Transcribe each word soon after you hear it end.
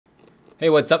Hey,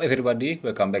 what's up everybody?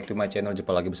 Welcome back to my channel. Jumpa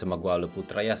lagi bersama gue Aldo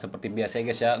Putra ya. Seperti biasa ya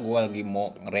guys ya, gue lagi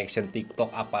mau reaction TikTok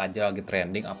apa aja lagi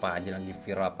trending, apa aja lagi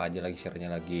viral, apa aja lagi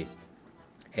share-nya lagi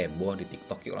heboh di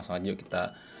TikTok. Yuk langsung aja yuk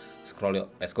kita scroll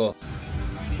yuk. Let's go.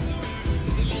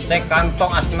 Cek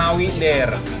kantong Asnawi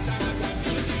der.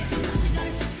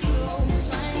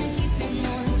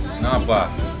 Kenapa?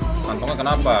 Kantongnya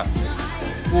kenapa?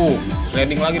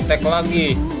 Sliding lagi, tackle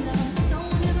lagi.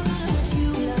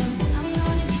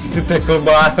 Itu tackle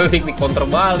balik, di counter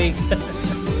balik.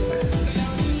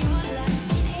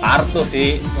 Artu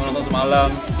sih, mau nonton semalam.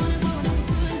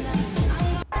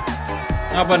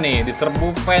 Apa nih,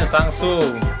 diserbu fans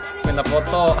langsung. Minta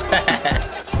foto.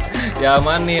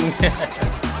 Diamanin.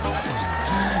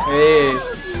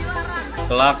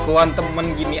 Kelakuan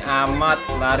temen gini amat,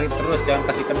 lari terus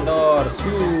jangan kasih kendor.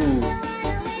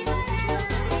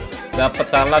 Dapat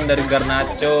salam dari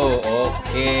Garnacho.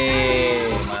 Oke,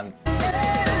 mantap.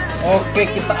 Oke,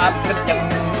 kita upgrade yang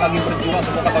lagi berjuang,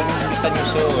 semoga tahun ini bisa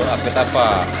nyusul. Upgrade apa?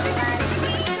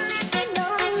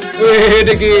 Wih,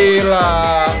 deh gila.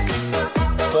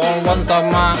 Polwan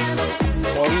sama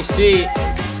polisi.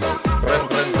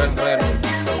 Keren.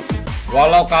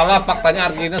 Walau kalah, faktanya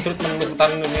Argentina sulit menembus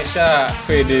pertahanan Indonesia.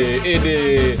 Ede.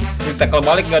 Ini tackle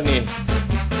balik gak nih?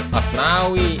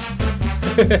 Asnawi.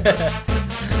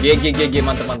 GG,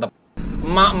 mantep.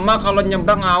 Emak kalau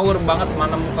nyebrang ngawur banget,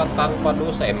 mana muka tanpa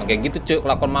dosa. Emang kayak gitu cuy,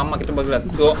 kelakuan mama kita baru lihat.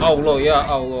 Ya Allah, ya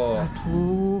Allah.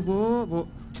 Aduh, bu.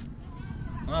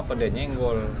 Apa dia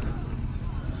nyenggol?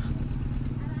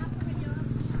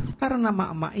 Karena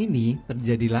mak-mak ini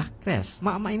terjadilah crash.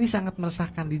 Mak-mak ini sangat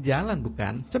meresahkan di jalan,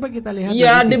 bukan? Coba kita lihat.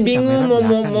 Iya, dia bingung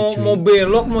mau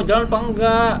belok, mau jalan apa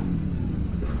enggak.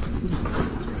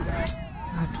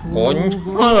 Aduh,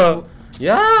 Konyol.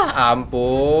 Ya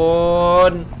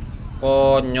ampun.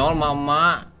 Konyol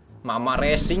mama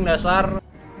racing dasar.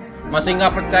 Masih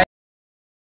nggak percaya.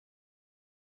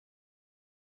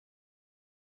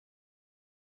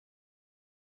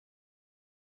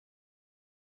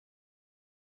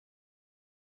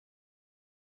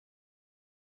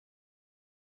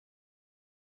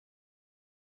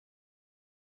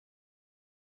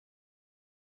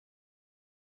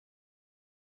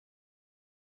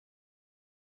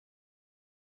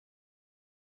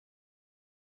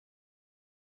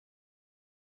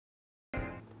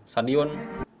 Stadion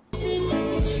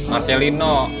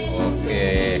Marcelino.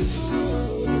 Oke.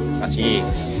 Kasih.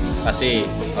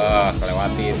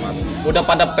 Kelewatin. Udah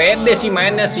pada pede sih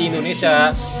mainnya sih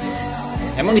Indonesia.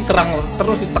 Emang diserang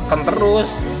terus, ditekan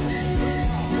terus.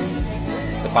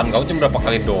 Depan gawang cuma berapa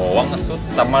kali doang ngesut.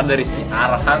 Sama dari si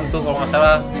Arhan tuh kalau nggak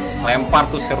salah lempar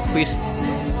tuh servis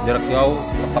jarak jauh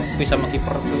tepi sama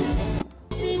kiper tuh.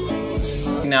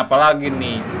 Ini apalagi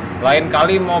nih? Lain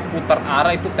kali mau putar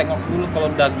arah itu tengok dulu, kalau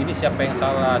udah gini siapa yang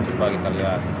salah. Coba kita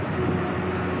lihat.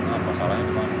 Apa salahnya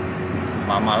di mana?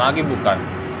 Mama lagi bukan?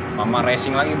 Mama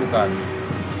racing lagi bukan?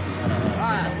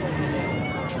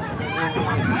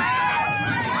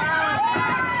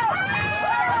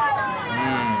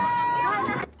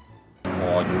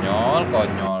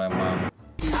 Konyol emang.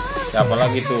 Siapa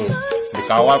lagi tuh?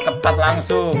 Dikawal ketat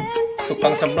langsung.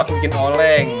 Tukang sebelah bikin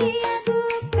oleng.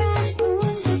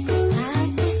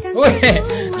 Wih,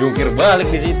 jungkir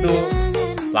balik di situ.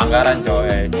 Pelanggaran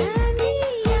coy.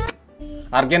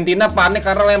 Argentina panik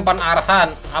karena lempar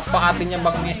Arhan. Apa artinya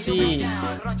Bang Messi?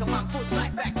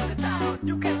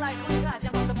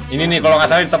 Ini nih kalau nggak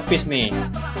salah ditepis nih.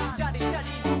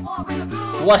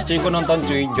 Puas cuy, gue nonton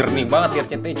cuy, jernih banget di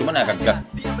RCTI. Cuman agak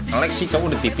ngelag sih, coba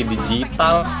udah TV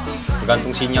digital,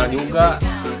 tergantung sinyal juga.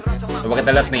 Coba kita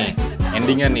lihat nih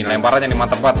endingnya nih, lemparannya nih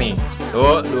mantap banget nih.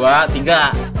 Tuh, 2, 3,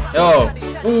 yo.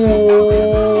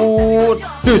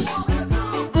 Dus.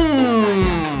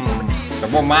 Udah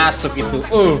mau masuk itu.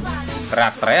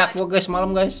 Teriak-teriak gua guys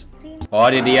malam guys. Oh,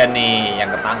 dia nih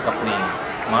yang ketangkep nih.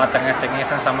 Malah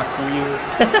cenges-cengesan sama Siu.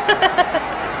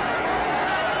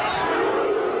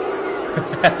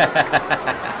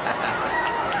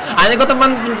 Hanya kok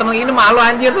teman-teman ini malu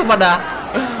anjir tuh pada.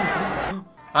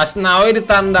 Asnawi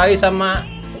ditandai sama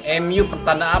MU,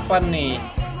 pertanda apa nih?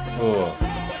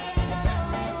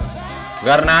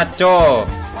 Garnacho,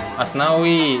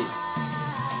 Asnawi.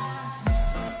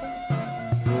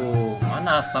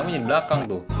 Mana Asnawi di belakang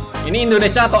tuh? Ini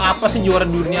Indonesia atau apa sih, juara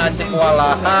dunia aja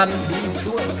kewalahan.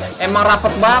 Emang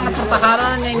rapet banget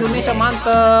pertahanannya Indonesia,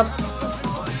 mantep.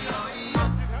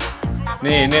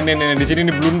 Nih di sini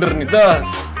nih blunder nih tuh.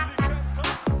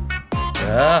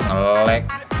 Ya, ngelek.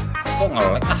 Kok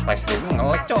ngelek? Live streaming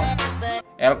ngelek, cok.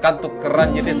 Elkan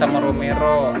tukeran jadi sama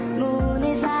Romero.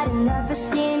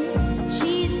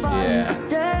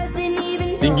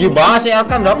 tinggi banget sih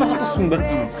Akan, berapa 190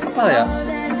 apa ya,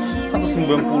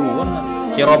 190-an.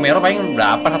 Si Romero paling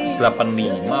berapa,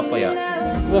 185 apa ya.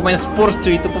 Pemain Spurs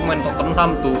cuy, itu pemain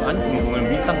Tottenham tuh, pemain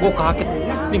bintang. Gue kaget,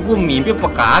 ini gue mimpi apa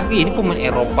kagak, ini pemain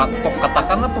Eropa top.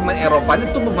 Katakanlah pemain Eropanya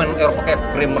tuh pemain Eropa kayak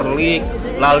Premier League,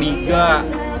 La Liga,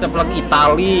 siapa lagi,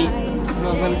 Itali,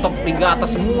 pemain top liga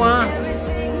atas semua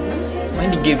main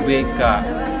di GBK.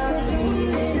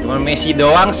 Cuma Messi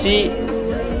doang sih.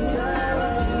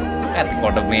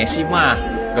 Kalau ada Messi mah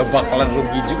gak bakalan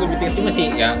rugi juga, cuma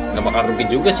sih ya gak bakalan rugi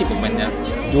juga sih pemainnya.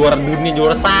 Juara dunia,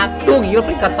 juara 1, gila,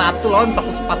 peringkat 1 lawan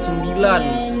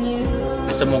 149.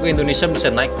 Semoga Indonesia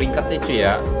bisa naik peringkatnya cuy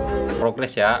ya,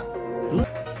 progres ya.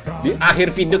 Di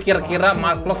akhir video kira-kira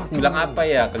Mark Lok bilang apa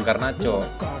ya ke Garnacho?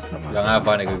 Bilang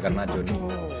apa nih ke Garnacho nih?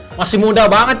 Masih muda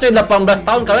banget cuy, 18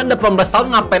 tahun. Kalian 18 tahun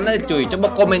ngapain aja cuy? Coba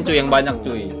komen cuy yang banyak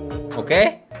cuy.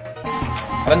 Oke?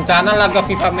 Rencana laga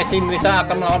FIFA match Indonesia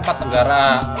akan melawan 4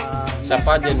 negara.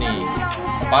 Siapa aja nih?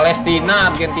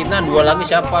 Palestina, Argentina, 2 lagi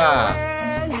siapa?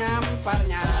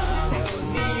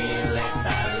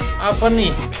 Apa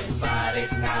nih?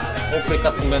 Oh,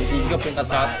 peringkat 93, peringkat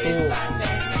 1.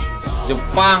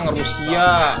 Jepang,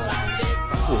 Rusia.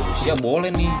 Rusia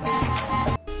boleh nih.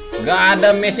 Gak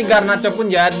ada Messi, Garnacho pun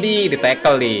jadi di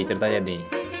tackle nih ceritanya nih.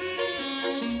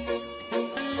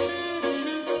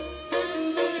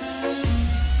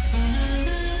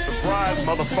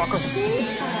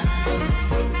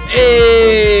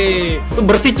 Itu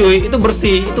bersih cuy, itu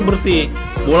bersih.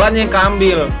 Bolanya yang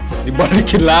keambil,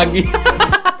 dibalikin lagi.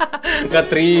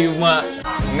 Gak terima.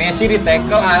 Messi di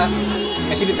tackle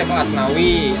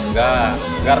Asnawi, enggak.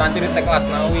 Garnacho di tackle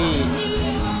Asnawi.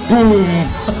 Boom.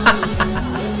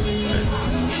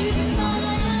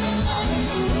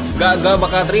 Gak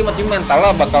bakal terima, cuy,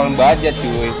 mentalnya bakalan baja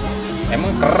cuy.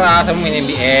 Emang keras, emang mainnya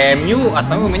di MU,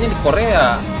 Asnawi mainnya di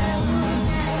Korea.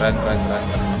 Keren.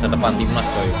 Masa depan timnas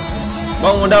coy.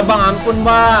 Bang, udah bang, ampun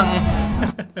bang.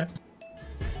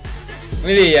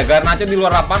 Ini dia, Garnacho di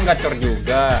luar lapangan gacor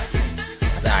juga.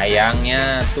 Ada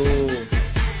ayangnya tuh.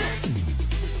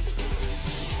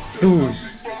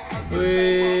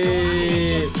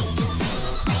 Wih.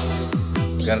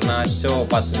 Garnacho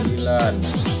 49.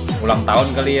 Ulang tahun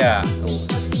kali ya.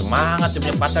 Semangat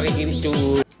punya pacar kayak gini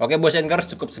cuy. Oke bos and girls,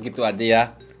 cukup segitu aja ya.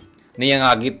 Ini yang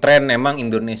lagi tren memang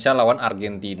Indonesia lawan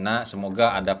Argentina.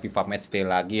 Semoga ada FIFA Matchday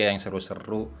lagi ya yang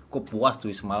seru-seru. Kok puas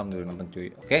cuy semalam tuh nonton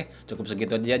cuy. Oke, cukup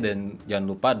segitu aja dan jangan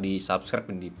lupa di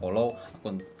subscribe dan di follow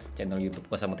akun channel YouTube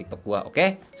gua sama TikTok gua.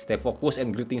 Oke, stay focus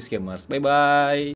and greetings gamers. Bye bye.